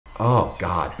Oh,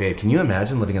 God, babe, can you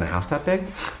imagine living in a house that big?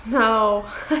 No,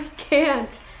 I can't.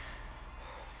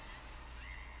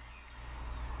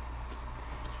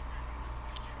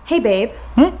 Hey, babe.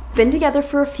 Been together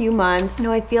for a few months.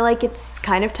 No, I feel like it's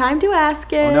kind of time to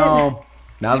ask it. Oh, no.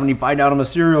 Now's when you find out I'm a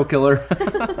serial killer.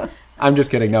 I'm just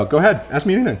kidding. No, go ahead. Ask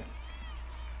me anything.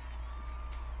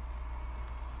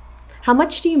 How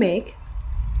much do you make?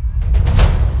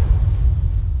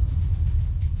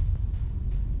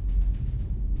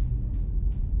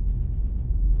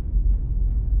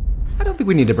 I don't think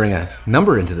we need to bring a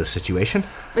number into this situation.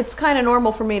 It's kind of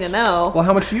normal for me to know. Well,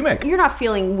 how much do you make? You're not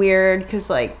feeling weird because,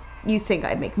 like, you think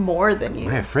I make more than you.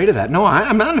 Am I afraid of that? No,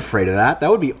 I'm not afraid of that.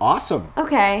 That would be awesome.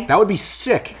 Okay. That would be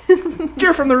sick.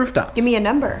 Cheer from the rooftops. Give me a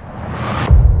number.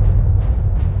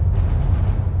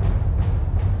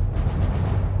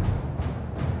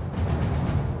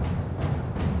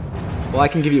 Well, I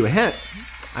can give you a hint.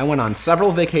 I went on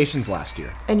several vacations last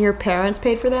year. And your parents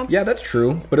paid for them? Yeah, that's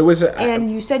true, but it was...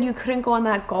 And you said you couldn't go on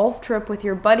that golf trip with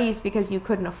your buddies because you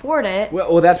couldn't afford it.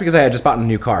 Well, that's because I had just bought a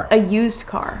new car. A used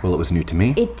car. Well, it was new to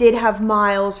me. It did have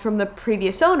miles from the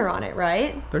previous owner on it,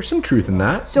 right? There's some truth in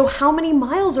that. So how many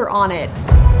miles are on it?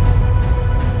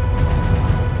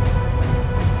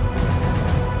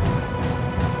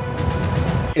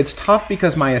 It's tough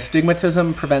because my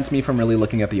astigmatism prevents me from really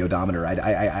looking at the odometer.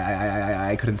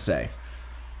 I couldn't say.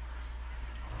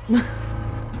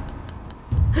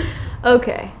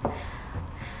 Okay.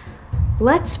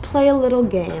 Let's play a little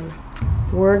game.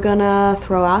 We're gonna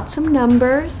throw out some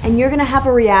numbers, and you're gonna have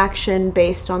a reaction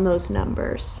based on those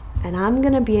numbers. And I'm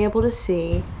gonna be able to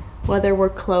see whether we're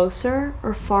closer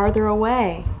or farther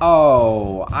away.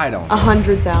 Oh, I don't know.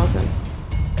 100,000.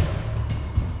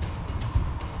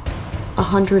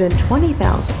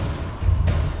 120,000.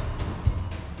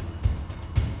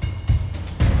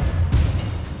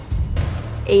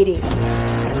 80.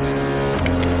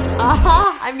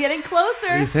 Aha! I'm getting closer.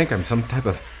 What do you think? I'm some type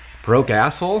of broke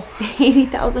asshole?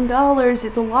 $80,000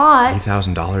 is a lot.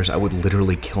 $80,000? I would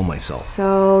literally kill myself.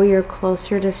 So you're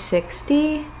closer to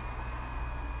 60?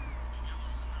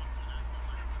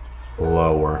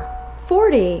 Lower.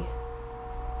 40.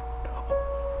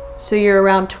 So you're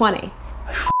around 20. I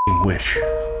f***ing wish.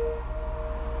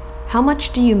 How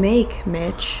much do you make,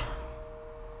 Mitch?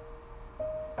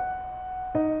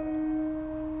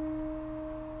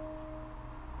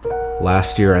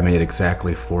 Last year I made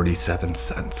exactly 47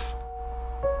 cents.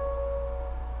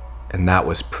 And that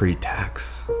was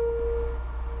pre-tax.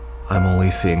 I'm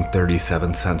only seeing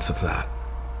 37 cents of that.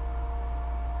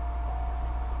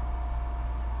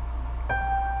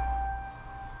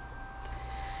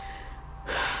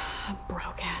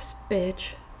 Broke ass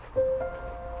bitch.